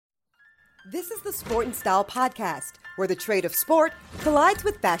This is the Sport and Style Podcast, where the trade of sport collides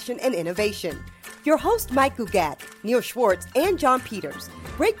with fashion and innovation. Your host, Mike Gugat, Neil Schwartz, and John Peters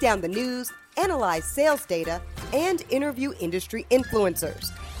break down the news, analyze sales data, and interview industry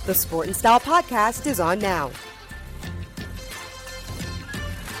influencers. The Sport and Style Podcast is on now.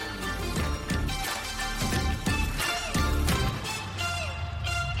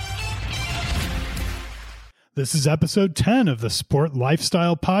 This is episode 10 of the Sport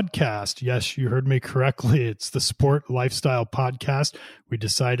Lifestyle Podcast. Yes, you heard me correctly. It's the Sport Lifestyle Podcast. We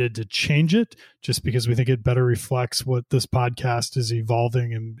decided to change it just because we think it better reflects what this podcast is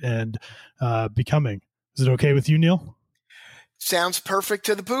evolving and becoming. Is it okay with you, Neil? Sounds perfect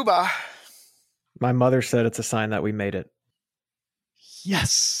to the poobah. My mother said it's a sign that we made it.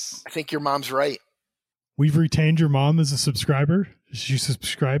 Yes. I think your mom's right. We've retained your mom as a subscriber. Is she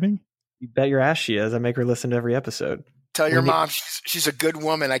subscribing? You bet your ass she is. I make her listen to every episode. Tell your mom she's a good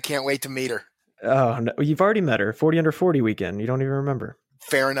woman. I can't wait to meet her. Oh, no, you've already met her. 40 under 40 weekend. You don't even remember.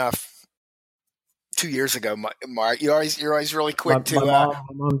 Fair enough. 2 years ago, Mark. You're always really quick to. My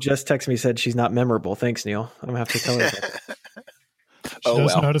mom just texted me, said she's not memorable. Thanks, Neil. I'm gonna have to tell her that. She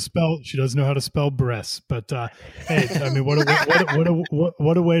doesn't know how to spell. She doesn't know how to spell breasts. But hey, I mean,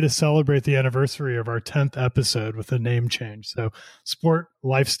 what a way to celebrate the anniversary of our 10th episode with a name change. So, Sport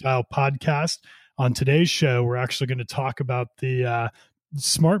Lifestyle Podcast. On today's show, we're actually going to talk about the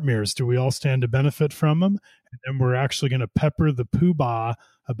smart mirrors. Do we all stand to benefit from them? And then we're actually going to pepper the poobah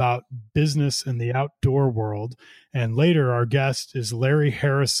about business in the outdoor world. And later, our guest is Larry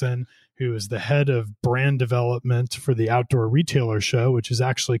Harrison, who is the head of brand development for the Outdoor Retailer Show, which is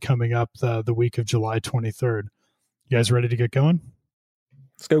actually coming up the week of July 23rd. You guys ready to get going?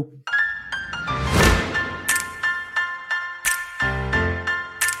 Let's go.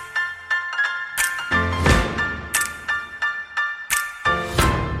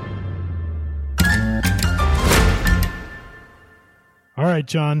 All right,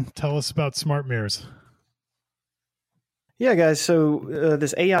 John, tell us about smart mirrors. Yeah, guys. So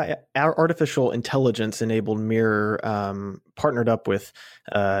this AI, our artificial intelligence-enabled mirror, partnered up with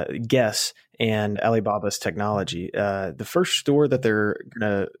Guess and Alibaba's technology. The first store that they're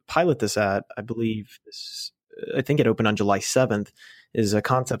going to pilot this at, I think it opened on July 7th, is a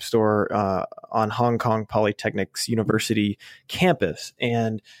concept store on Hong Kong Polytechnic's University campus.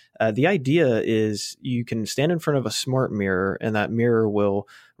 And the idea is you can stand in front of a smart mirror, and that mirror will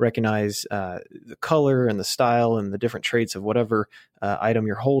recognize the color and the style and the different traits of whatever item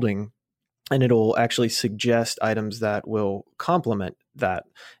you're holding. And it'll actually suggest items that will complement that.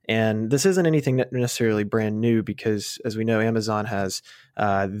 And this isn't anything necessarily brand new because, as we know, Amazon has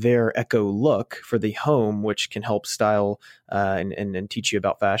their Echo Look for the home, which can help style and teach you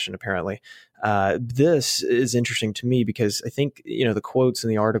about fashion, apparently. This is interesting to me because I think, the quotes in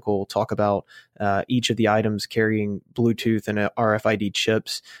the article talk about each of the items carrying Bluetooth and RFID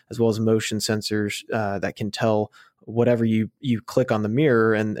chips, as well as motion sensors that can tell whatever you click on the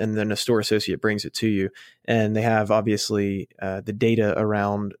mirror, and then a store associate brings it to you. And they have obviously the data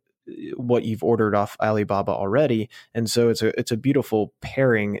around what you've ordered off Alibaba already. And so it's a beautiful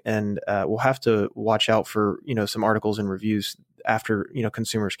pairing, and we'll have to watch out for, some articles and reviews after,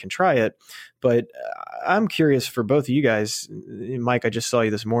 consumers can try it. But I'm curious for both of you guys. Mike, I just saw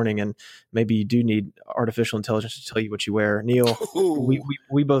you this morning, and maybe you do need artificial intelligence to tell you what you wear. Neil,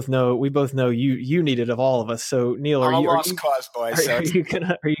 we both know you need it of all of us. So Neil, are you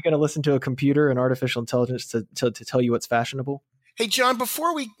gonna listen to a computer and artificial intelligence to tell you what's fashionable? Hey, John,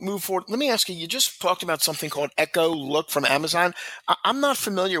 before we move forward, let me ask you, you just talked about something called Echo Look from Amazon. I'm not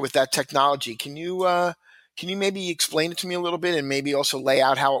familiar with that technology. Can you maybe explain it to me a little bit and maybe also lay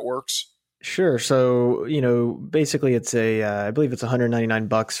out how it works? Sure. So, basically it's I believe it's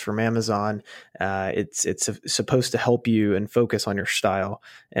 $199 from Amazon. It's supposed to help you and focus on your style.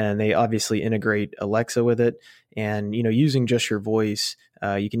 And they obviously integrate Alexa with it. And, using just your voice,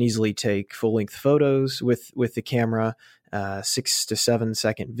 you can easily take full length photos with the camera, 6 to 7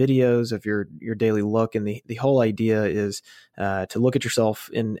 second videos of your daily look. And the whole idea is to look at yourself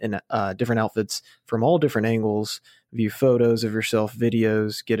in different outfits from all different angles, view photos of yourself,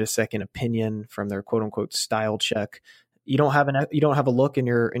 videos, get a second opinion from their quote unquote style check. You don't have a look in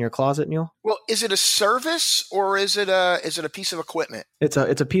your closet, Neil? Well, is it a service or is it a piece of equipment? It's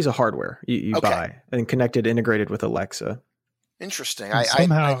a piece of hardware you buy and integrated with Alexa. Interesting.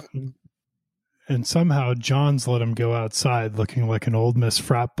 And somehow John's let him go outside looking like an old Miss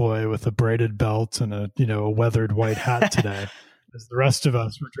frat boy with a braided belt and a weathered white hat today. As the rest of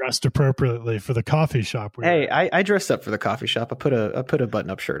us were dressed appropriately for the coffee shop. I dressed up for the coffee shop. I put a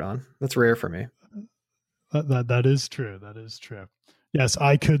button-up shirt on. That's rare for me. That is true. That is true. yes,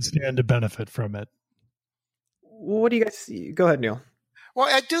 I could stand to benefit from it. What do you guys see? Go ahead, Neil. Well,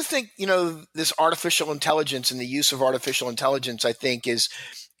 I do think, this artificial intelligence and the use of artificial intelligence, I think is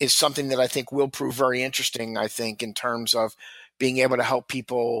something that I think will prove very interesting, I think, in terms of being able to help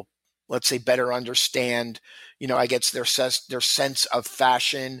people, let's say, better understand, I guess their sense of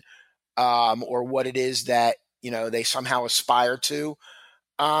fashion, or what it is that, they somehow aspire to.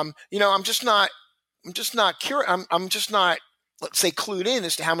 I'm just not curious. I'm just not, let's say, clued in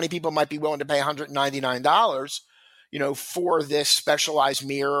as to how many people might be willing to pay $199, for this specialized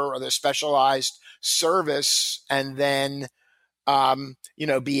mirror or this specialized service, and then,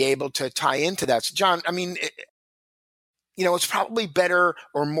 be able to tie into that. So, John, I mean, it's probably better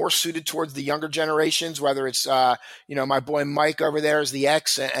or more suited towards the younger generations, whether it's, my boy Mike over there is the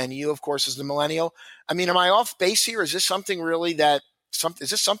X, and you, of course, is the millennial. I mean, am I off base here? Is this something really is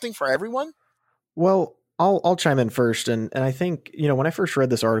this something for everyone? Well, I'll chime in first. And I think, when I first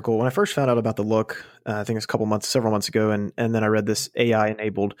read this article, when I first found out about the Look, I think it's several months ago. And then I read this AI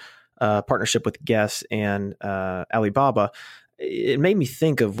enabled partnership with Guess and Alibaba. It made me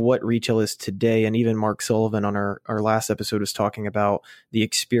think of what retail is today. And even Mark Sullivan on our last episode was talking about the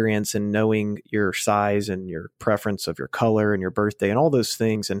experience and knowing your size and your preference of your color and your birthday and all those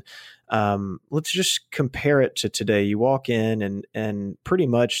things. And let's just compare it to today. You walk in and pretty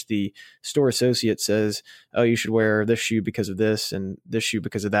much the store associate says, oh, you should wear this shoe because of this and this shoe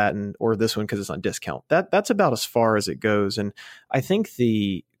because of that, or this one because it's on discount. That's about as far as it goes. And I think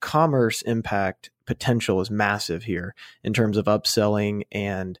the commerce impact potential is massive here in terms of upselling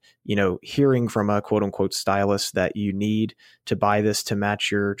and, hearing from a quote unquote stylist that you need to buy this to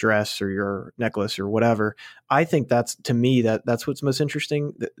match your dress or your necklace or whatever. I think that's what's most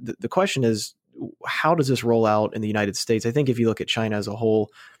interesting. The question is, how does this roll out in the United States? I think if you look at China as a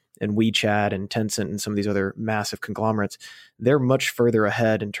whole and WeChat and Tencent and some of these other massive conglomerates, they're much further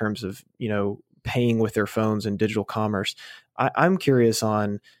ahead in terms of, paying with their phones and digital commerce. I'm curious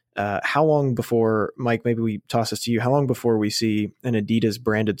on how long before, Mike, maybe we toss this to you, how long before we see an Adidas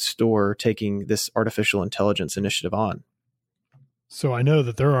branded store taking this artificial intelligence initiative on? So I know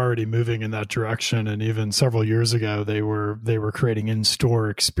that they're already moving in that direction. And even several years ago, they were creating in-store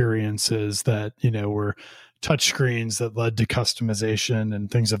experiences that, were touchscreens that led to customization and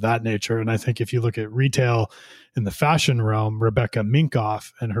things of that nature. And I think if you look at retail in the fashion realm, Rebecca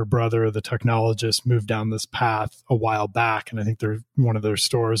Minkoff and her brother, the technologist, moved down this path a while back. And I think they're one of their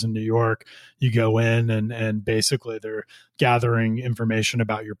stores in New York. You go in and basically they're gathering information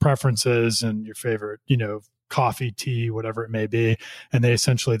about your preferences and your favorite, coffee, tea, whatever it may be. And they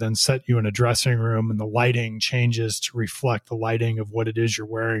essentially then set you in a dressing room and the lighting changes to reflect the lighting of what it is you're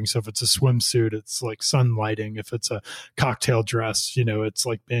wearing. So if it's a swimsuit, it's like sun lighting. If it's a cocktail dress, it's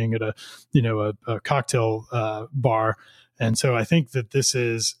like being at a cocktail bar. And so I think that this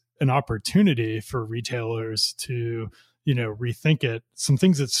is an opportunity for retailers to rethink it. Some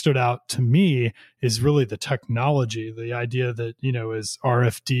things that stood out to me is really the technology, the idea that, is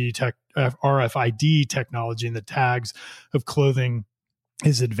RFID technology and the tags of clothing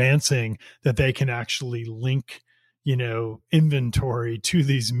is advancing, that they can actually link, inventory to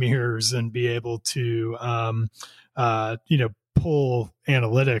these mirrors and be able to, pull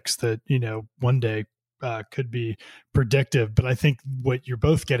analytics that, one day could be predictive. But I think what you're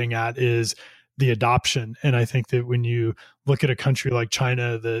both getting at is the adoption. And I think that when you look at a country like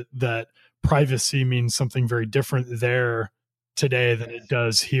China, that privacy means something very different there today than it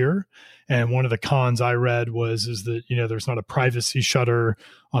does here. And one of the cons I read is that, there's not a privacy shutter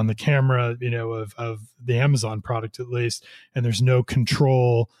on the camera, of the Amazon product, at least. And there's no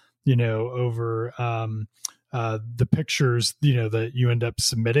control, over the pictures, that you end up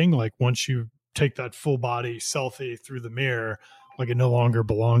submitting. Like once you take that full body selfie through the mirror, like it no longer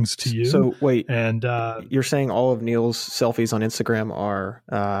belongs to you. So wait, and you're saying all of Neil's selfies on Instagram are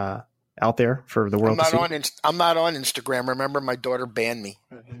out there for the world to see? I'm not on Instagram. Remember, my daughter banned me.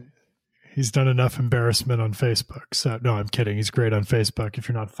 He's done enough embarrassment on Facebook. So no, I'm kidding. He's great on Facebook. If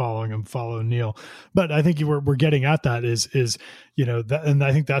you're not following him, follow Neil. But I think we're getting at that is that, and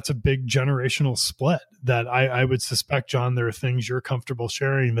I think that's a big generational split that I would suspect, John, there are things you're comfortable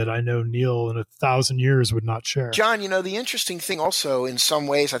sharing that I know Neil in 1,000 years would not share. John, the interesting thing also in some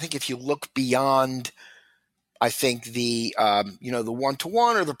ways, I think if you look beyond, I think the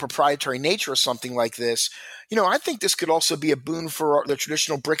one-to-one or the proprietary nature of something like this, I think this could also be a boon for the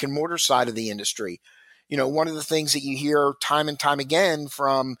traditional brick and mortar side of the industry. One of the things that you hear time and time again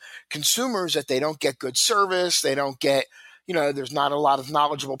from consumers that they don't get good service. They don't get, there's not a lot of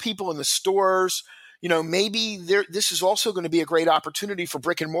knowledgeable people in the stores. maybe this is also going to be a great opportunity for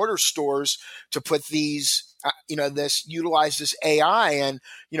brick and mortar stores to put these, utilize this AI, and,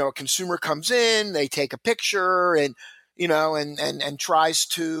 a consumer comes in, they take a picture and, and tries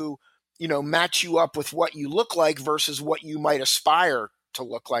to, match you up with what you look like versus what you might aspire to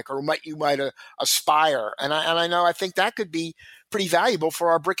look like, or what you might aspire. And I think that could be pretty valuable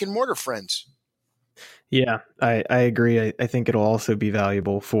for our brick and mortar friends. Yeah, I agree. I think it'll also be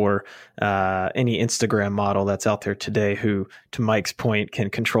valuable for any Instagram model that's out there today who, to Mike's point, can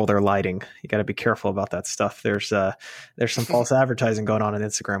control their lighting. You got to be careful about that stuff. There's some false advertising going on in the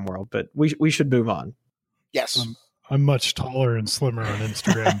Instagram world, but we should move on. Yes. I'm much taller and slimmer on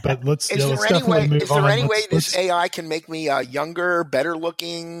Instagram, but let's definitely move on. Is there any way this AI can make me younger, better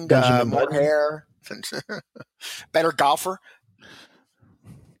looking, more hair, better golfer?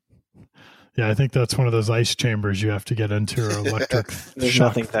 Yeah, I think that's one of those ice chambers you have to get into, or electric There's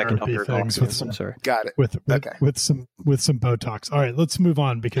shock nothing that can help your things with some, Got it. With some Botox. All right, let's move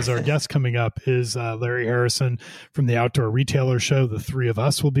on, because our guest coming up is Larry Harrison from the Outdoor Retailer Show. The three of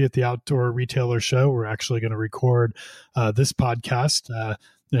us will be at the Outdoor Retailer Show. We're actually going to record this podcast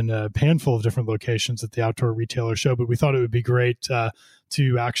in a handful of different locations at the Outdoor Retailer Show, but we thought it would be great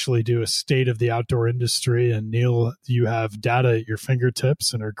to actually do a state of the outdoor industry. And Neil, you have data at your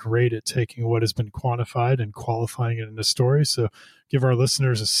fingertips and are great at taking what has been quantified and qualifying it into story. So give our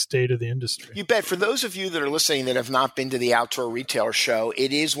listeners a state of the industry. You bet. For those of you that are listening that have not been to the Outdoor Retailer Show,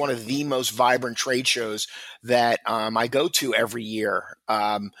 it is one of the most vibrant trade shows that I go to every year.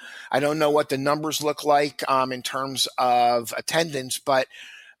 I don't know what the numbers look like in terms of attendance, but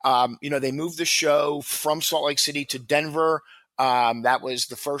they moved the show from Salt Lake City to Denver. That was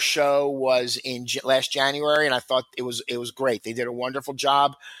the first show was in last January, and I thought it was great. They did a wonderful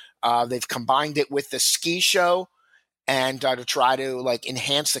job. They've combined it with the ski show, and to try to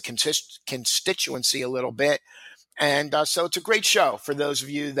enhance the constituency a little bit. And so it's a great show for those of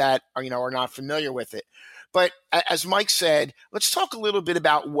you that are not familiar with it. But as Mike said, let's talk a little bit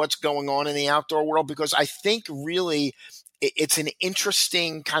about what's going on in the outdoor world, because I think really it's an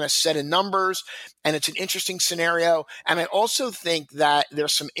interesting kind of set of numbers, and it's an interesting scenario. And I also think that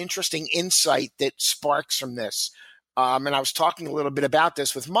there's some interesting insight that sparks from this. And I was talking a little bit about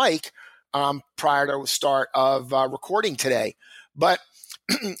this with Mike prior to the start of recording today. But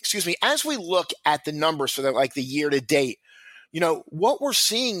excuse me, as we look at the numbers for the year to date, what we're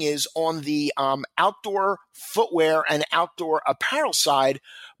seeing is on the outdoor footwear and outdoor apparel side,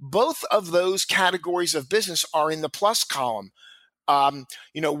 both of those categories of business are in the plus column. One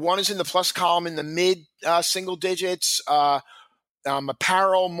is in the plus column in the mid single digits,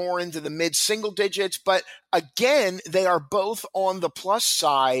 apparel more into the mid single digits. But again, they are both on the plus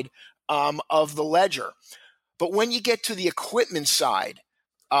side of the ledger. But when you get to the equipment side,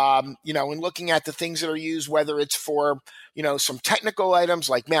 and looking at the things that are used, whether it's for, some technical items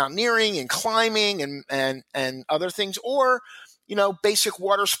like mountaineering and climbing and other things, or, basic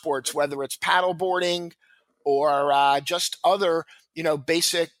water sports, whether it's paddle boarding or just other,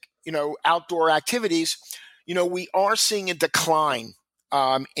 basic, outdoor activities, we are seeing a decline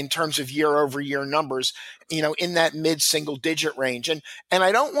in terms of year over year numbers, in that mid single digit range. And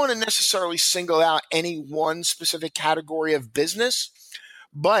I don't want to necessarily single out any one specific category of business,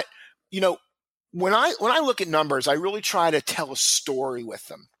 but, when I look at numbers, I really try to tell a story with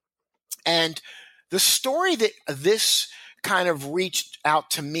them. And the story that this kind of reached out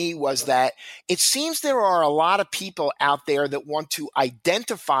to me was that it seems there are a lot of people out there that want to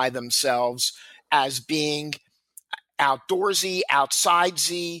identify themselves as being outdoorsy,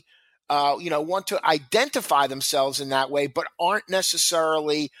 outsidesy, want to identify themselves in that way, but aren't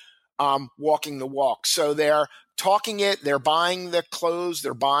necessarily walking the walk. So they're talking it, they're buying the clothes,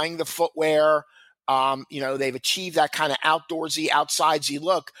 they're buying the footwear, they've achieved that kind of outdoorsy, outsidesy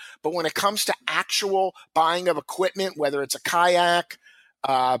look. But when it comes to actual buying of equipment, whether it's a kayak,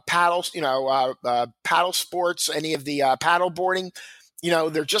 paddle sports, any of the paddle boarding,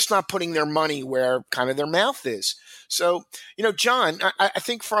 they're just not putting their money where kind of their mouth is. So, John, I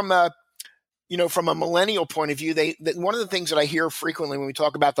think from a millennial point of view, one of the things that I hear frequently when we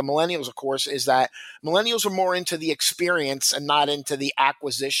talk about the millennials, of course, is that millennials are more into the experience and not into the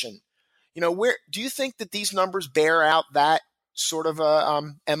acquisition. Where do you think that these numbers bear out that sort of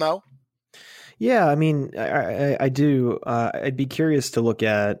a MO? Yeah, I mean, I do. I'd be curious to look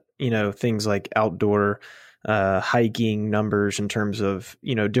at, things like outdoor hiking numbers in terms of,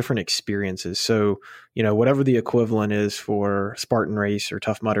 different experiences. So, whatever the equivalent is for Spartan Race or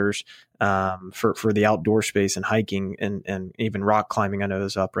Tough Mudders, for the outdoor space and hiking and even rock climbing, I know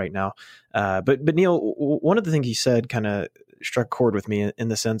is up right now. But Neil, one of the things you said kind of struck chord with me in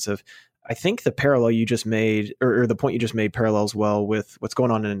the sense of, I think the parallel you just made, or the point you just made, parallels well with what's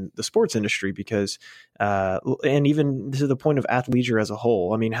going on in the sports industry, because, and even to the point of athleisure as a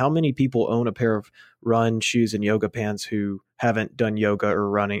whole. I mean, how many people own a pair of run shoes and yoga pants who haven't done yoga or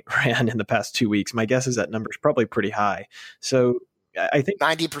ran in the past 2 weeks? My guess is that number is probably pretty high. So I think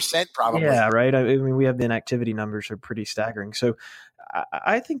 90% probably. Yeah, right. I mean, we have the inactivity numbers are pretty staggering. So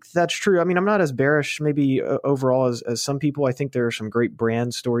I think that's true. I mean, I'm not as bearish maybe overall as some people. I think there are some great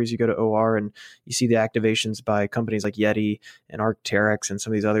brand stories. You go to OR and you see the activations by companies like Yeti and Arc'teryx and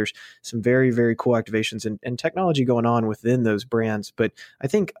some of these others, some very, very cool activations and technology going on within those brands. But I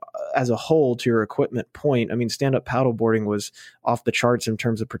think as a whole, to your equipment point, I mean, stand-up paddleboarding was off the charts in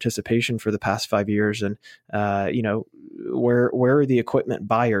terms of participation for the past 5 years. And, where are the equipment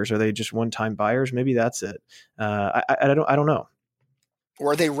buyers? Are they just one-time buyers? Maybe that's it. I don't know.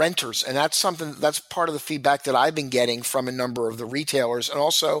 Or are they renters? And that's part of the feedback that I've been getting from a number of the retailers and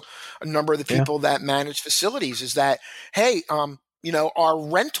also a number of the people that manage facilities is that, hey, our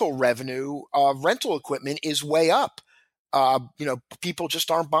rental revenue of rental equipment is way up. People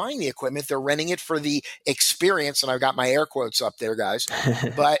just aren't buying the equipment. They're renting it for the experience. And I've got my air quotes up there, guys,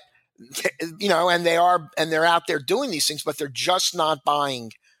 but and they're out there doing these things, but they're just not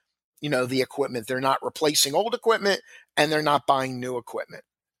buying, the equipment. They're not replacing old equipment and they're not buying new equipment.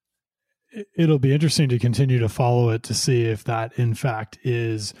 It'll be interesting to continue to follow it to see if that in fact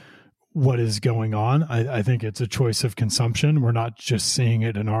is what is going on. I think it's a choice of consumption. We're not just seeing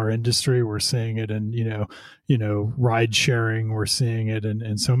it in our industry. We're seeing it in, ride sharing. We're seeing it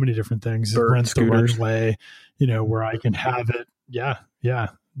in so many different things. Rent scooters. the runway, where I can have it. Yeah.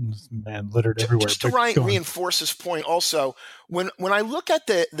 Man, littered everywhere. Just to reinforce this point also, when I look at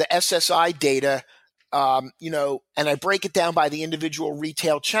the SSI data, and I break it down by the individual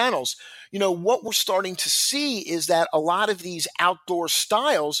retail channels, what we're starting to see is that a lot of these outdoor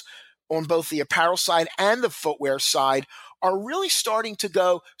styles on both the apparel side and the footwear side are really starting to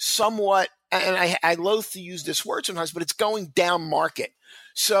go somewhat, and I loathe to use this word sometimes, but it's going down market.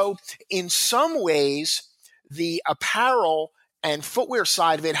 So in some ways, the apparel and footwear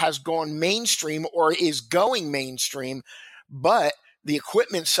side of it has gone mainstream or is going mainstream, but the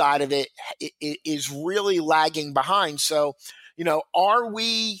equipment side of it is really lagging behind. So, are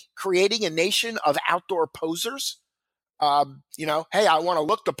we creating a nation of outdoor posers? Hey, I want to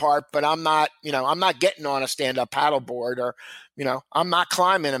look the part, but I'm not getting on a stand-up paddleboard, or, I'm not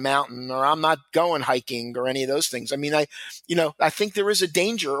climbing a mountain, or I'm not going hiking or any of those things. I mean, I think there is a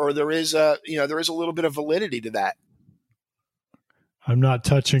danger, or there is a little bit of validity to that. I'm not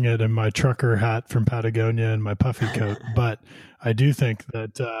touching it in my trucker hat from Patagonia and my puffy coat, but I do think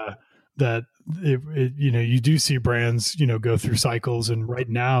that you do see brands, go through cycles. And right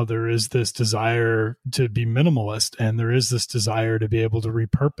now there is this desire to be minimalist, and there is this desire to be able to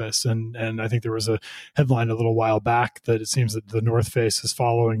repurpose. And I think there was a headline a little while back that it seems that the North Face is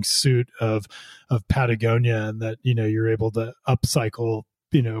following suit of Patagonia, and that, you're able to upcycle,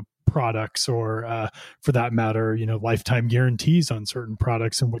 products, or for that matter, lifetime guarantees on certain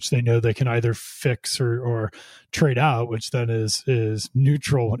products in which they know they can either fix or trade out, which then is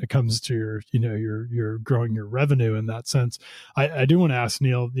neutral when it comes to your growing your revenue in that sense. I do want to ask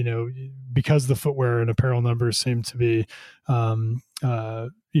Neil, because the footwear and apparel numbers seem to be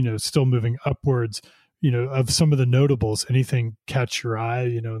still moving upwards, of some of the notables, anything catch your eye,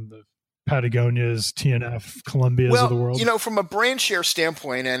 in the Patagonias, TNF, Columbias of the world? From a brand share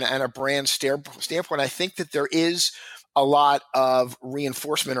standpoint and a brand standpoint, I think that there is a lot of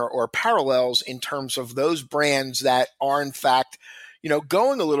reinforcement or parallels in terms of those brands that are in fact,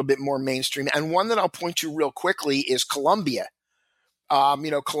 going a little bit more mainstream. And one that I'll point to real quickly is Columbia.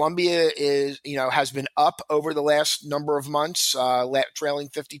 Columbia has been up over the last number of months, trailing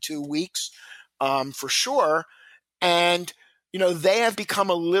 52 weeks, for sure. And they have become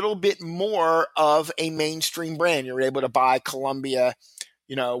a little bit more of a mainstream brand. You're able to buy Columbia,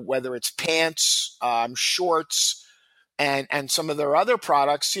 whether it's pants, shorts, and some of their other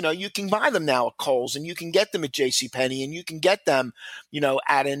products. You can buy them now at Kohl's, and you can get them at JCPenney, and you can get them,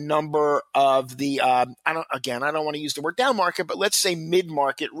 at a number of the, I don't want to use the word down market, but let's say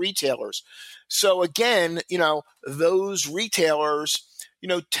mid-market retailers. So again, those retailers,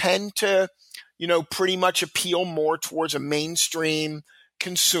 tend to, pretty much appeal more towards a mainstream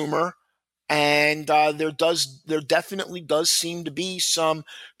consumer. And there definitely does seem to be some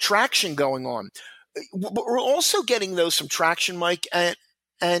traction going on. We're also getting, though, some traction, Mike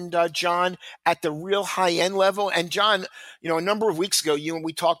and John, at the real high-end level. And John, a number of weeks ago, you and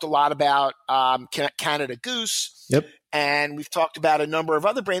we talked a lot about Canada Goose. Yep. And we've talked about a number of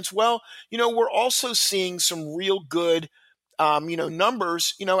other brands. Well, we're also seeing some real good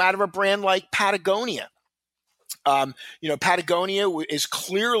numbers, out of a brand like Patagonia. Patagonia is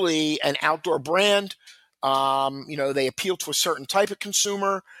clearly an outdoor brand. They appeal to a certain type of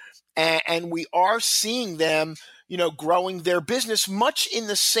consumer, and we are seeing them, growing their business much in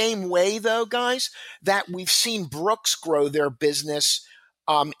the same way, though, guys, that we've seen Brooks grow their business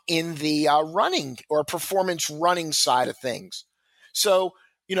in the running or performance running side of things. So,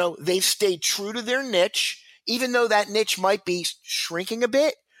 they've stayed true to their niche, even though that niche might be shrinking a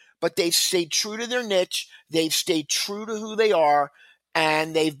bit, but they've stayed true to their niche. They've stayed true to who they are,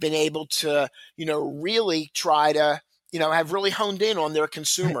 and they've been able to, really try to, have really honed in on their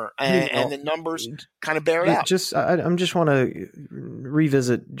consumer, and the numbers kind of bear it out. I just want to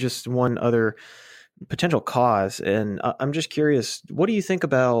revisit just one other potential cause, and I'm just curious, what do you think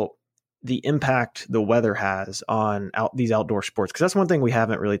about the impact the weather has on these outdoor sports? Because that's one thing we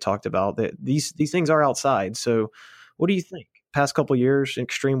haven't really talked about. That these things are outside. So, what do you think? Past couple of years,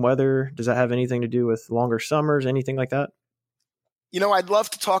 extreme weather, does that have anything to do with longer summers, anything like that? I'd love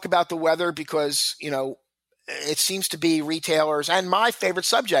to talk about the weather because, it seems to be retailers and my favorite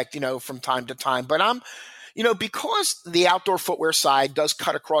subject, from time to time. But because the outdoor footwear side does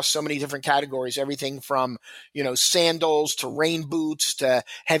cut across so many different categories, everything from, sandals to rain boots to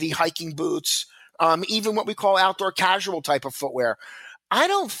heavy hiking boots, even what we call outdoor casual type of footwear. I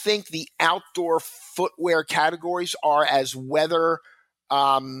don't think the outdoor footwear categories are as weather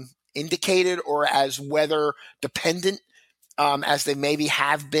indicated or as weather dependent as they maybe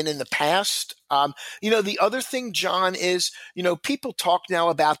have been in the past. The other thing, John, is, people talk now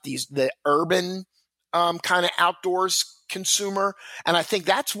about the urban kind of outdoors consumer. And I think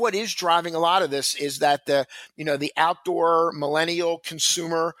that's what is driving a lot of this, is that the outdoor millennial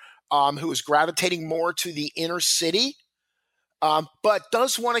consumer who is gravitating more to the inner city, but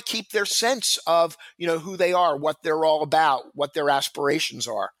does want to keep their sense of, who they are, what they're all about, what their aspirations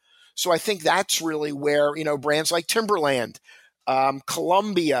are. So I think that's really where, brands like Timberland,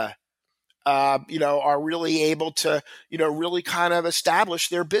 Columbia, are really able to, really kind of establish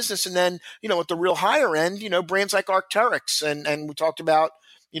their business. And then, at the real higher end, brands like Arc'teryx and we talked about,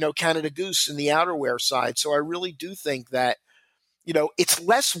 Canada Goose in the outerwear side. So I really do think that, it's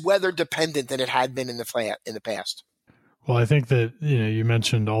less weather dependent than it had been in the past. Well, I think that, you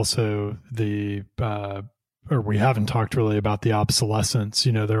mentioned also or we haven't talked really about the obsolescence.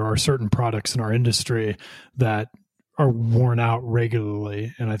 There are certain products in our industry that are worn out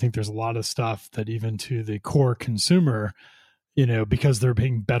regularly. And I think there's a lot of stuff that even to the core consumer, because they're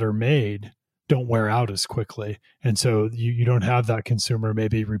being better made, don't wear out as quickly. And so you don't have that consumer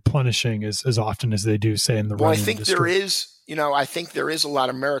maybe replenishing as often as they do, say, in the running industry. I think there is a lot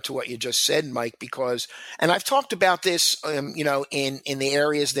of merit to what you just said, Mike, because, and I've talked about this, in the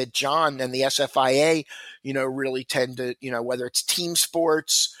areas that John and the SFIA, really tend to, whether it's team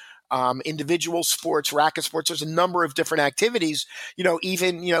sports, individual sports, racket sports, there's a number of different activities,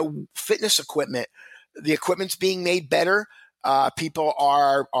 even, fitness equipment, the equipment's being made better. People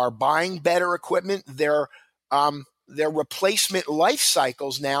are buying better equipment. Their replacement life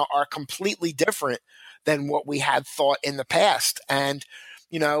cycles now are completely different than what we had thought in the past. And,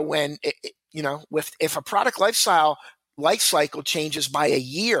 if a product life cycle changes by a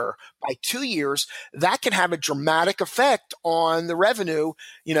year, by 2 years, that can have a dramatic effect on the revenue,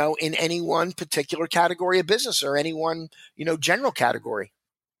 in any one particular category of business or any one, general category.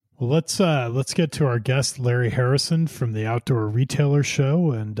 Well, let's get to our guest, Larry Harrison from the Outdoor Retailer Show,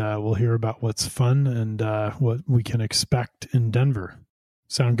 and we'll hear about what's fun and what we can expect in Denver.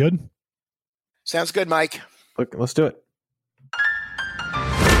 Sound good? Sounds good, Mike. Look, let's do it.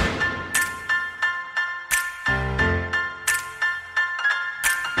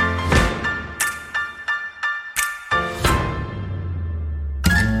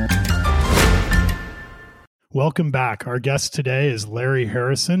 Welcome back. Our guest today is Larry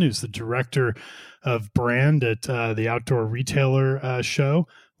Harrison, who's the director of brand at the Outdoor Retailer Show.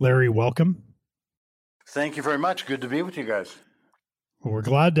 Larry, welcome. Thank you very much. Good to be with you guys. Well, we're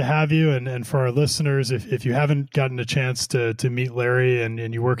glad to have you. And for our listeners, if you haven't gotten a chance to meet Larry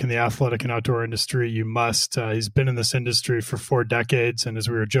and you work in the athletic and outdoor industry, you must. He's been in this industry for 4 decades. And as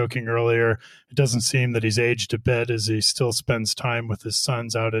we were joking earlier, it doesn't seem that he's aged a bit as he still spends time with his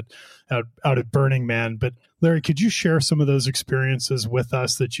sons out at Burning Man. But Larry, could you share some of those experiences with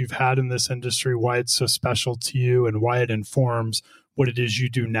us that you've had in this industry, why it's so special to you and why it informs what it is you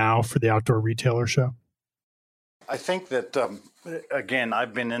do now for the Outdoor Retailer Show? I think that, again,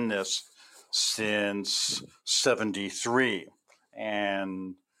 I've been in this since 73.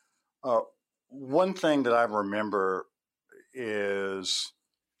 And one thing that I remember is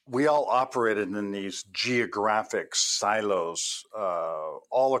we all operated in these geographic silos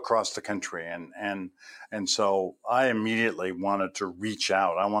all across the country, and so I immediately wanted to reach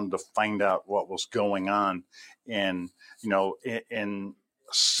out. I wanted to find out what was going on in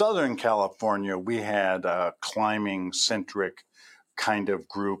Southern California. We had a climbing centric kind of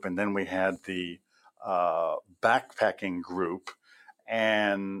group, and then we had the backpacking group,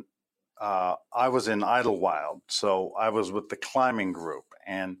 and I was in Idlewild, so I was with the climbing group,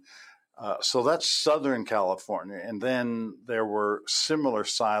 and so that's Southern California. And then there were similar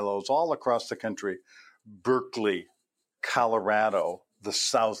silos all across the country: Berkeley, Colorado, the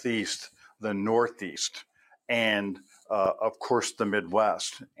Southeast, the Northeast, and of course the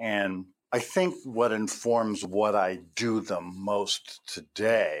Midwest. And I think what informs what I do the most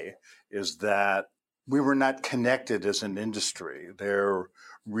today is that we were not connected as an industry. There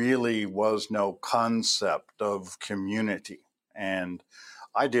really was no concept of community. And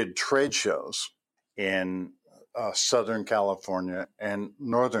I did trade shows in Southern California and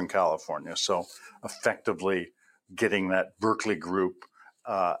Northern California. So effectively getting that Berkeley group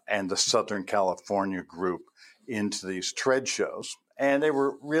and the Southern California group into these trade shows. And they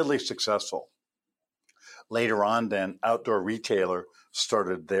were really successful. Later on, then, Outdoor Retailer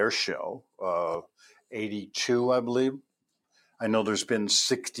started their show, 82, I believe. I know there's been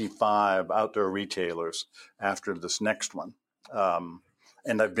 65 outdoor retailers after this next one.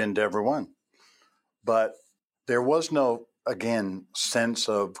 And I've been to every one. But there was no, again, sense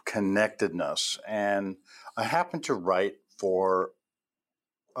of connectedness. And I happened to write for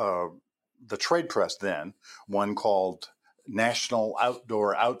the trade press then, one called National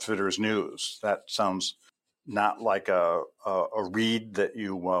Outdoor Outfitters News. That sounds not like a read that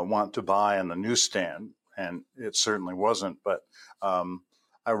you want to buy on the newsstand, and it certainly wasn't. But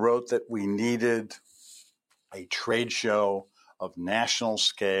I wrote that we needed a trade show of national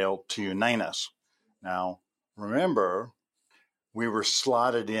scale to unite us. Now, remember, we were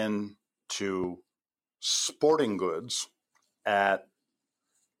slotted in to sporting goods at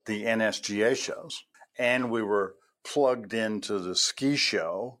the NSGA shows, and we were plugged into the ski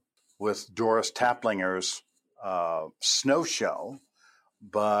show with Doris Taplinger's snow show,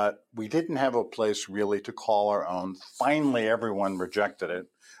 but we didn't have a place really to call our own. Finally, everyone rejected it,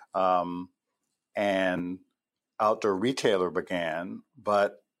 and Outdoor Retailer began,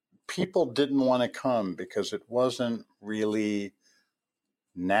 but people didn't want to come because it wasn't really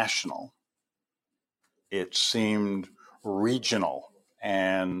national. It seemed regional.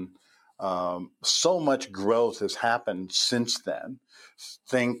 And so much growth has happened since then.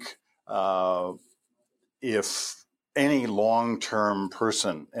 Think if any long-term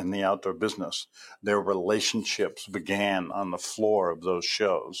person in the outdoor business, their relationships began on the floor of those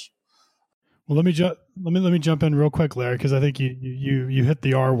shows. Well, let me jump in real quick, Larry, because I think you hit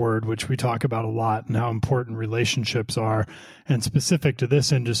the R word, which we talk about a lot, and how important relationships are. And specific to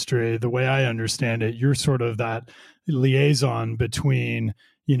this industry, the way I understand it, you're sort of that liaison between,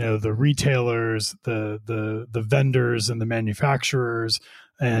 the retailers, the vendors, and the manufacturers,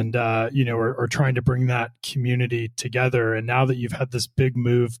 and are trying to bring that community together. And now that you've had this big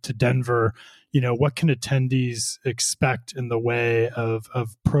move to Denver, what can attendees expect in the way of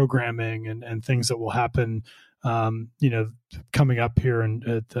programming and things that will happen, coming up here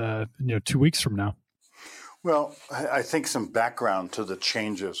at 2 weeks from now? Well, I think some background to the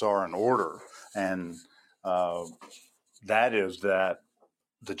changes are in order, and that is that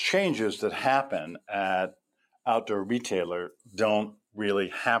the changes that happen at Outdoor Retailer don't really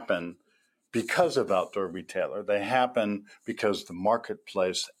happen because of Outdoor Retailer. They happen because the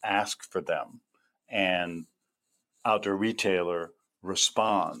marketplace asks for them, and Outdoor Retailer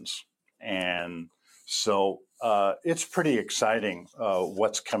responds. And so it's pretty exciting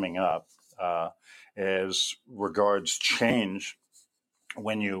what's coming up as regards change.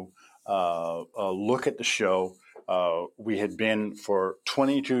 When you look at the show, we had been for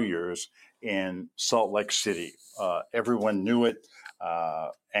 22 years in Salt Lake City. Everyone knew it.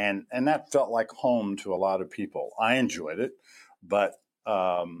 And that felt like home to a lot of people. I enjoyed it, but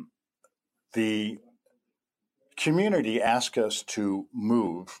the community asked us to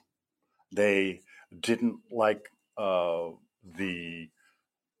move. They didn't like the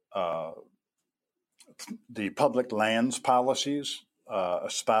public lands policies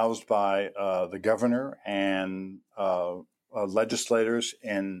espoused by the governor and legislators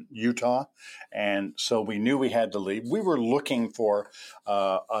in Utah. And so we knew we had to leave. We were looking for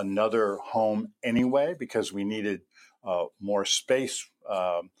another home anyway because we needed more space.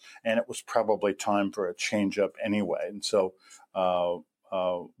 And it was probably time for a change up anyway. And so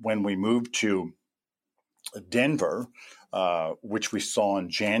when we moved to Denver, which we saw in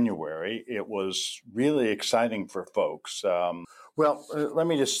January. It was really exciting for folks. Let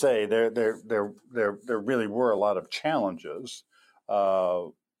me just say there really were a lot of challenges,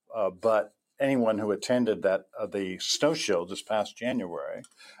 but anyone who attended the snow show this past January,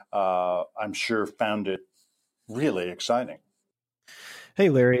 I'm sure found it really exciting. Hey,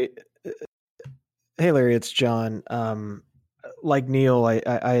 Larry. It's John. Like Neil,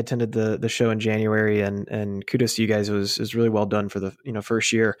 I attended the show in January, and kudos to you guys. It was really well done for the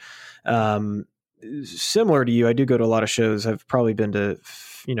first year. Similar to you, I do go to a lot of shows. I've probably been to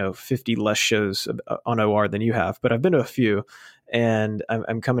 50 less shows on OR than you have, but I've been to a few, and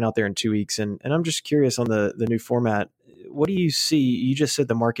I'm coming out there in 2 weeks, and I'm just curious on the new format. What do you see? You just said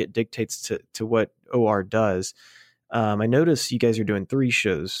the market dictates to what OR does. I noticed you guys are doing 3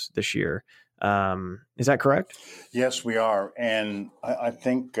 shows this year. Is that correct? Yes, we are, and I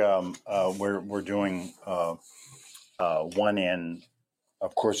think we're doing one in,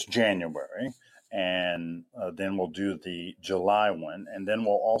 of course, January, and then we'll do the July one, and then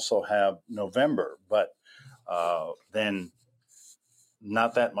we'll also have November. But then,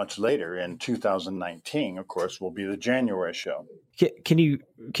 not that much later in 2019, of course, will be the January show. Can you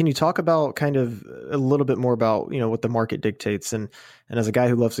talk about kind of a little bit more about what the market dictates, and as a guy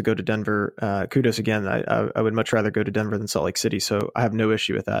who loves to go to Denver, kudos again. I would much rather go to Denver than Salt Lake City, so I have no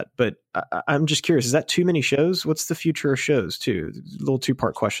issue with that. But I'm just curious, is that too many shows? What's the future of shows too? A little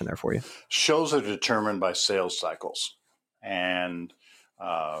 2-part question there for you. Shows are determined by sales cycles, and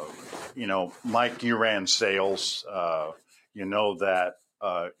Mike, you ran sales. You know that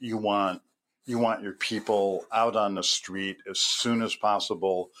you want your people out on the street as soon as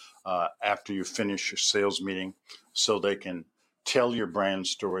possible after you finish your sales meeting, so they can tell your brand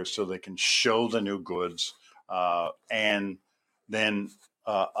story, so they can show the new goods. And then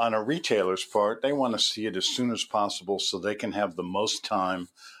on a retailer's part, they want to see it as soon as possible so they can have the most time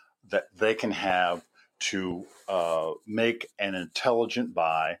that they can have to make an intelligent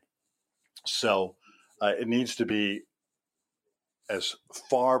buy. So it needs to be as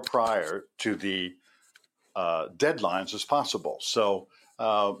far prior to the deadlines as possible. So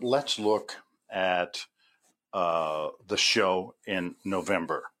let's look at the show in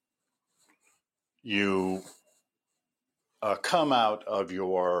November. You come out of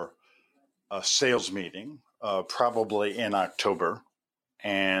your sales meeting probably in October,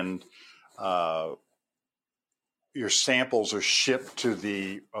 and your samples are shipped to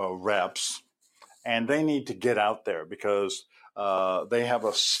the reps, and they need to get out there because they have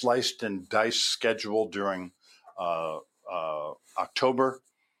a sliced and diced schedule during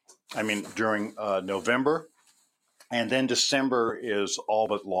November. And then December is all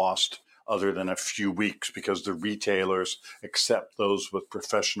but lost other than a few weeks because the retailers, except those with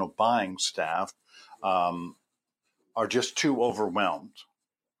professional buying staff, are just too overwhelmed.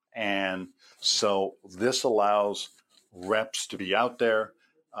 And so this allows reps to be out there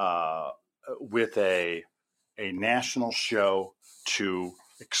with a national show to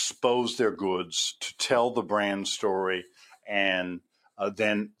expose their goods, to tell the brand story, and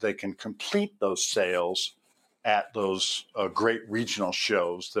then they can complete those sales at those great regional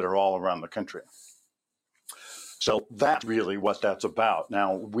shows that are all around the country. So that's really what that's about.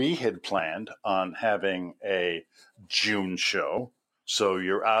 Now, we had planned on having a June show. So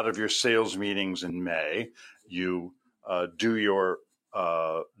you're out of your sales meetings in May. You do your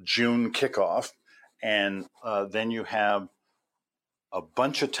June kickoff, and then you have a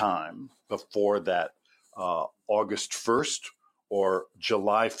bunch of time before that August 1st or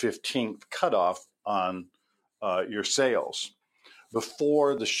July 15th cutoff on your sales.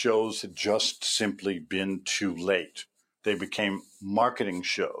 Before, the shows had just simply been too late. They became marketing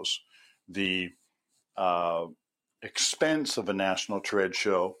shows. The expense of a national trade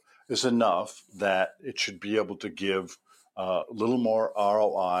show is enough that it should be able to give a little more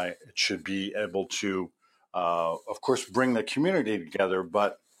ROI. It should be able to, of course, bring the community together,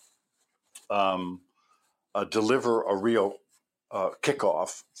 but deliver a real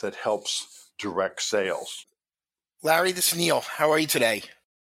kickoff that helps direct sales. Larry, this is Neil. How are you today?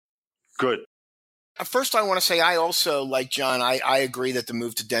 Good. First, I want to say I also, like John, I agree that the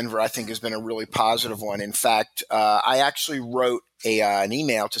move to Denver, I think, has been a really positive one. In fact, I actually wrote an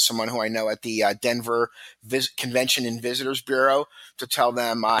email to someone who I know at the Denver Convention and Visitors Bureau to tell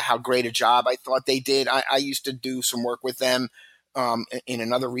them how great a job I thought they did. I used to do some work with them in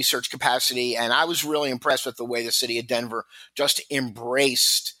another research capacity, and I was really impressed with the way the city of Denver just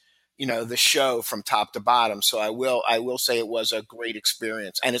embraced the show from top to bottom. So I will say it was a great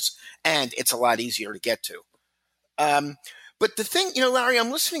experience, and it's a lot easier to get to. But the thing, Larry,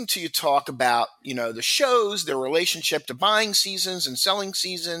 I'm listening to you talk about, the shows, their relationship to buying seasons and selling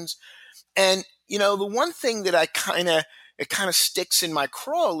seasons. And, the one thing that it kind of sticks in my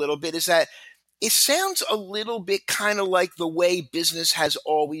craw a little bit is that it sounds a little bit kind of like the way business has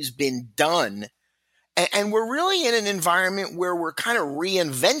always been done. And we're really in an environment where we're kind of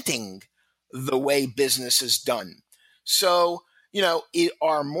reinventing the way business is done. So,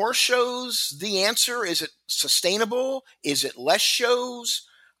 are more shows the answer? Is it sustainable? Is it less shows?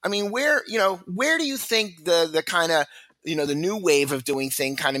 I mean, where do you think the kind of, the new wave of doing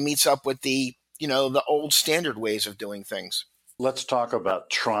things kind of meets up with the, the old standard ways of doing things? Let's talk about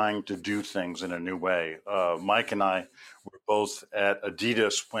trying to do things in a new way. Mike and I were both at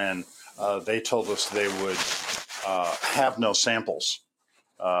Adidas when they told us they would have no samples,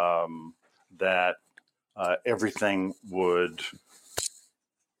 that everything would,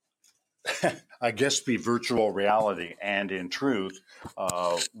 I guess, be virtual reality. And in truth,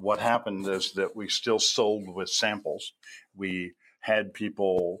 what happened is that we still sold with samples. We had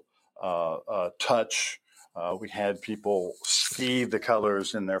people touch. We had people see the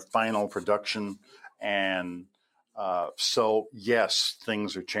colors in their final production. And so, yes,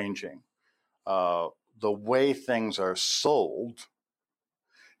 things are changing. The way things are sold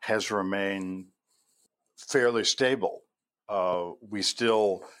has remained fairly stable. We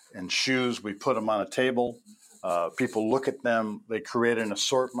still, in shoes, we put them on a table. People look at them. They create an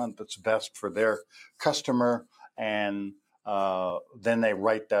assortment that's best for their customer, and then they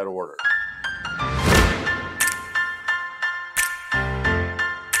write that order.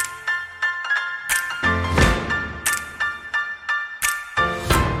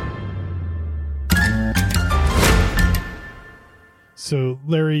 So,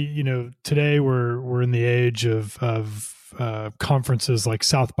 Larry, today we're in the age of conferences like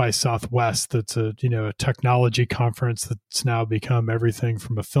South by Southwest. That's a technology conference that's now become everything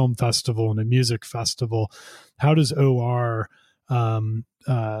from a film festival and a music festival. How does OR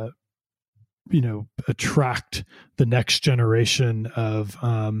attract the next generation of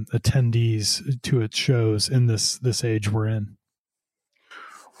attendees to its shows in this age we're in?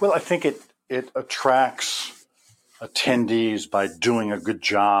 Well, I think it attracts attendees by doing a good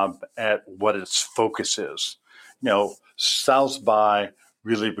job at what its focus is. South by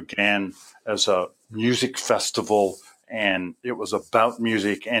really began as a music festival, and it was about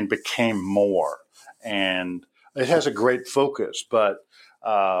music and became more. And it has a great focus, but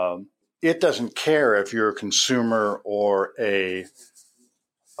it doesn't care if you're a consumer or a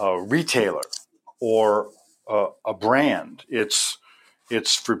retailer or a brand. It's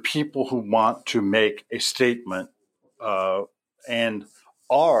for people who want to make a statement. And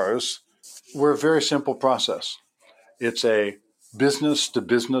ours, we're a very simple process. It's a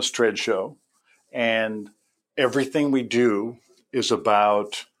business-to-business trade show, and everything we do is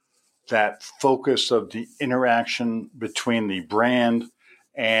about that focus of the interaction between the brand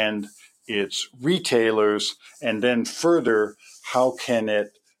and its retailers, and then further, how can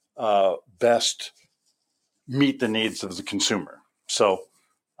it best meet the needs of the consumer? So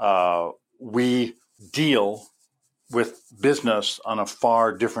we deal with business on a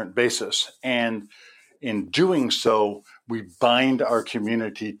far different basis. And in doing so, we bind our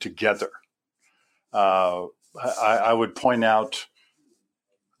community together. I would point out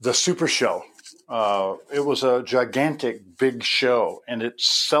the Super Show. It was a gigantic, big show, and it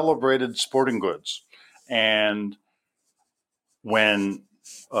celebrated sporting goods. And when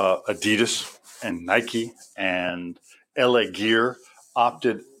Adidas and Nike and LA Gear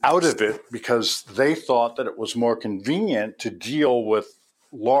opted out of it because they thought that it was more convenient to deal with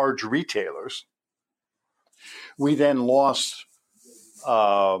large retailers, we then lost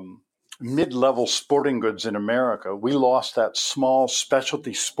mid-level sporting goods in America. We lost that small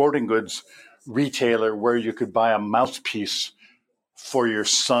specialty sporting goods retailer where you could buy a mouthpiece for your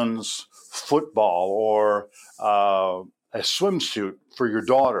son's football or a swimsuit for your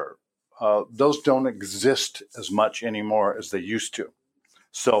daughter. Those don't exist as much anymore as they used to.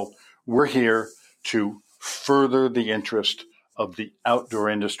 So we're here to further the interest of the outdoor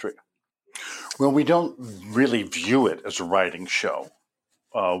industry. Well, we don't really view it as a writing show.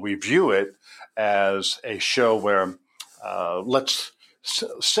 We view it as a show where, let's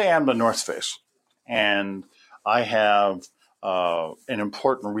say I'm the North Face and I have an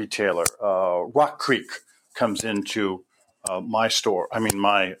important retailer. Rock Creek comes into my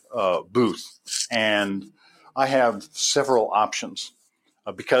booth, and I have several options.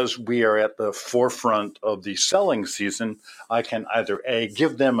 Because we are at the forefront of the selling season, I can either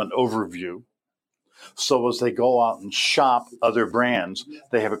give them an overview, so as they go out and shop other brands,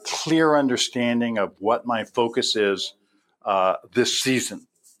 they have a clear understanding of what my focus is, this season.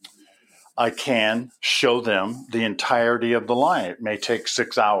 I can show them the entirety of the line. It may take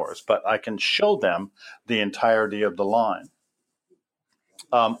 6 hours, but I can show them the entirety of the line.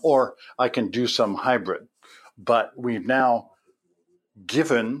 Or I can do some hybrid. But we've now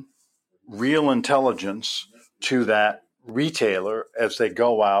given real intelligence to that retailer as they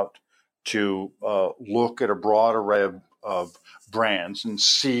go out to look at a broad array of brands and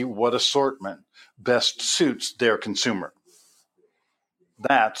see what assortment best suits their consumer.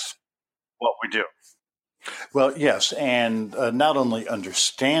 That's what we do. Well, yes, and not only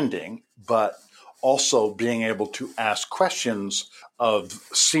understanding, but also being able to ask questions of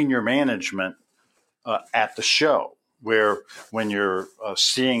senior management at the show, where when you're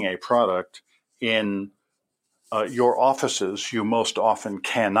seeing a product in your offices, you most often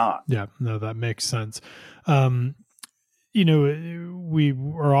cannot. Yeah, no, that makes sense. We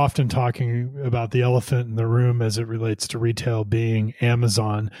are often talking about the elephant in the room as it relates to retail being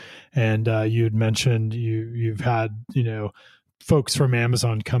Amazon. And you had mentioned you've had, folks from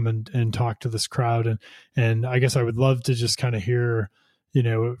Amazon come and talk to this crowd. And I guess I would love to just kind of hear,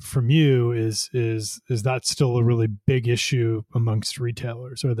 from you, is that still a really big issue amongst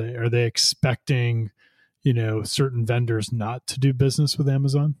retailers? Are they expecting, certain vendors not to do business with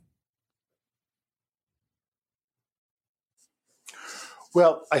Amazon?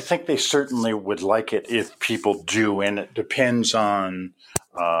 Well, I think they certainly would like it if people do, and it depends on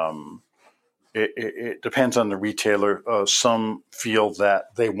it depends on the retailer. Some feel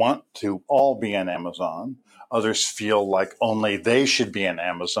that they want to all be on Amazon. Others feel like only they should be on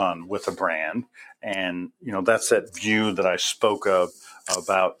Amazon with a brand, and that's that view that I spoke of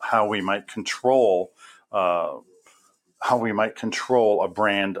about how we might control a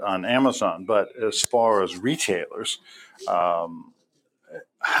brand on Amazon. But as far as retailers,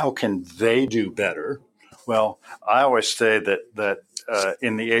 how can they do better? Well, I always say that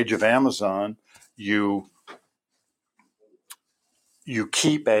in the age of Amazon, you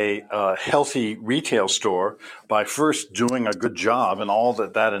keep a healthy retail store by first doing a good job and all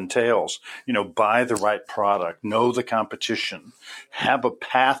that entails. Buy the right product, know the competition, have a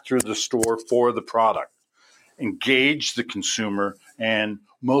path through the store for the product, engage the consumer, and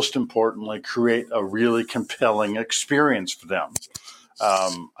most importantly, create a really compelling experience for them.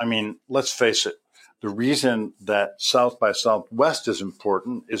 Let's face it, the reason that South by Southwest is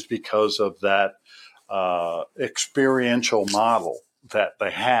important is because of that experiential model that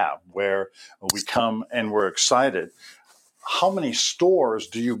they have, where we come and we're excited. How many stores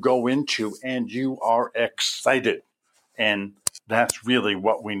do you go into and you are excited? And that's really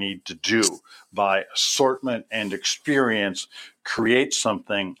what we need to do. By assortment and experience, create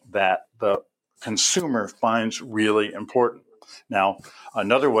something that the consumer finds really important. Now,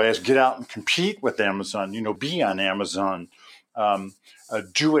 another way is get out and compete with Amazon, be on Amazon,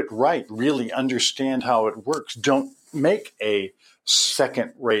 do it right, really understand how it works. Don't make a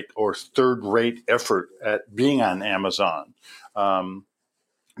second-rate or third-rate effort at being on Amazon.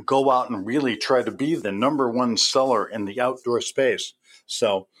 Go out and really try to be the number one seller in the outdoor space.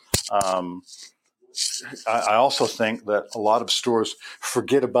 So I also think that a lot of stores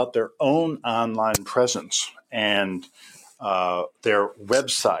forget about their own online presence and their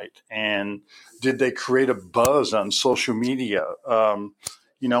website, and did they create a buzz on social media?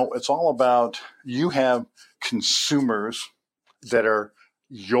 It's all about, you have consumers that are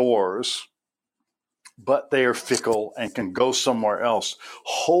yours, but they are fickle and can go somewhere else.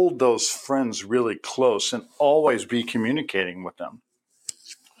 Hold those friends really close and always be communicating with them.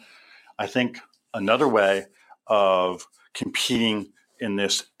 I think another way of competing in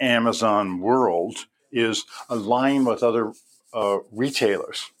this Amazon world is align with other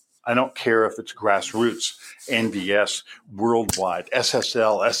retailers. I don't care if it's Grassroots, NVS, Worldwide,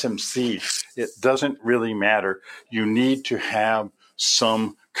 SSL, SMC. It doesn't really matter. You need to have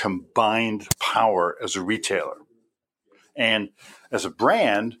some combined power as a retailer. And as a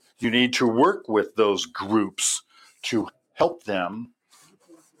brand, you need to work with those groups to help them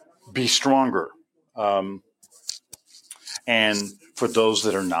be stronger. And for those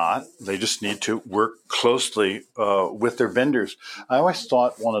that are not, they just need to work closely with their vendors. I always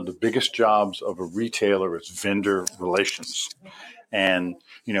thought one of the biggest jobs of a retailer is vendor relations. And,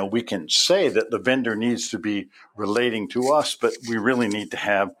 we can say that the vendor needs to be relating to us, but we really need to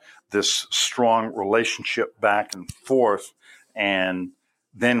have this strong relationship back and forth. And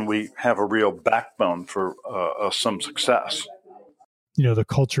then we have a real backbone for some success. The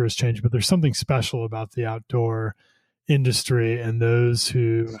culture has changed, but there's something special about the outdoor industry and those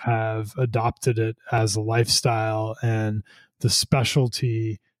who have adopted it as a lifestyle, and the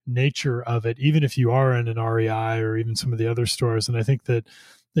specialty nature of it, even if you are in an REI or even some of the other stores. And I think that,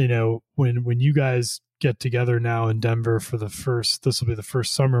 when you guys get together now in Denver for this will be the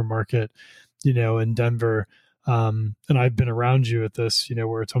first summer market, in Denver. And I've been around you at this,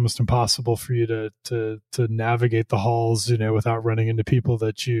 where it's almost impossible for you to navigate the halls, without running into people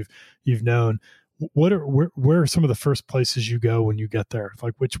that you've known. Where are some of the first places you go when you get there?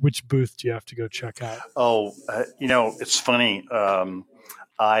 Like which booth do you have to go check out? Oh, it's funny.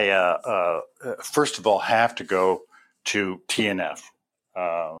 I first of all have to go to TNF.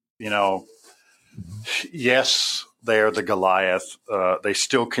 Yes, they are the Goliath. They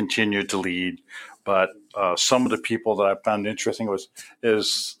still continue to lead, but some of the people that I found interesting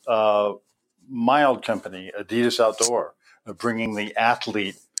is my old company, Adidas Outdoor, bringing the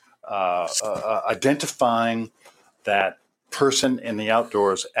athlete, identifying that person in the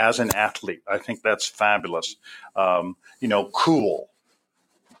outdoors as an athlete. I think that's fabulous. Cool.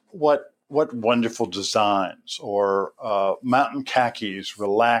 What wonderful designs, or mountain khakis,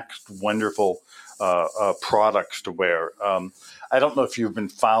 relaxed, wonderful products to wear. I don't know if you've been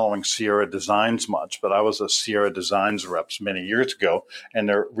following Sierra Designs much, but I was a Sierra Designs reps many years ago, and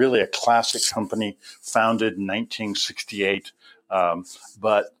they're really a classic company founded in 1968.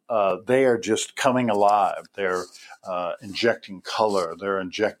 But they are just coming alive. They're injecting color. They're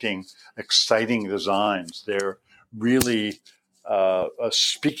injecting exciting designs. They're really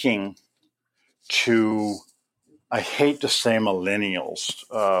speaking to, I hate to say millennials.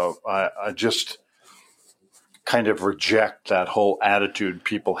 I just kind of reject that whole attitude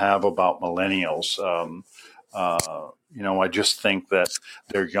people have about millennials. I just think that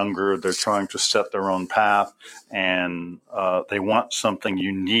they're younger, they're trying to set their own path, and they want something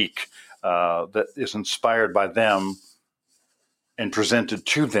unique that is inspired by them and presented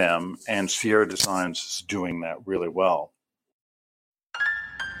to them, and Sierra Designs is doing that really well.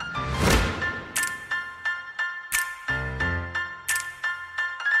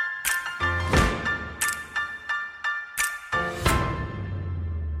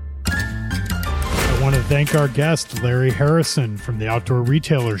 I want to thank our guest, Larry Harrison from the Outdoor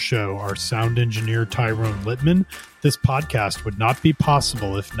Retailer Show, our sound engineer, Tyrone Littman. This podcast would not be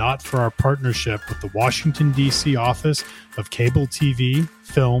possible if not for our partnership with the Washington, D.C. office of Cable TV,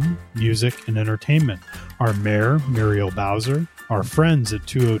 Film, Music, and Entertainment, our mayor, Muriel Bowser, our friends at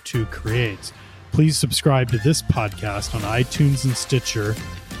 202 Creates. Please subscribe to this podcast on iTunes and Stitcher,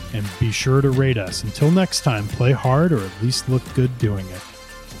 and be sure to rate us. Until next time, play hard or at least look good doing it.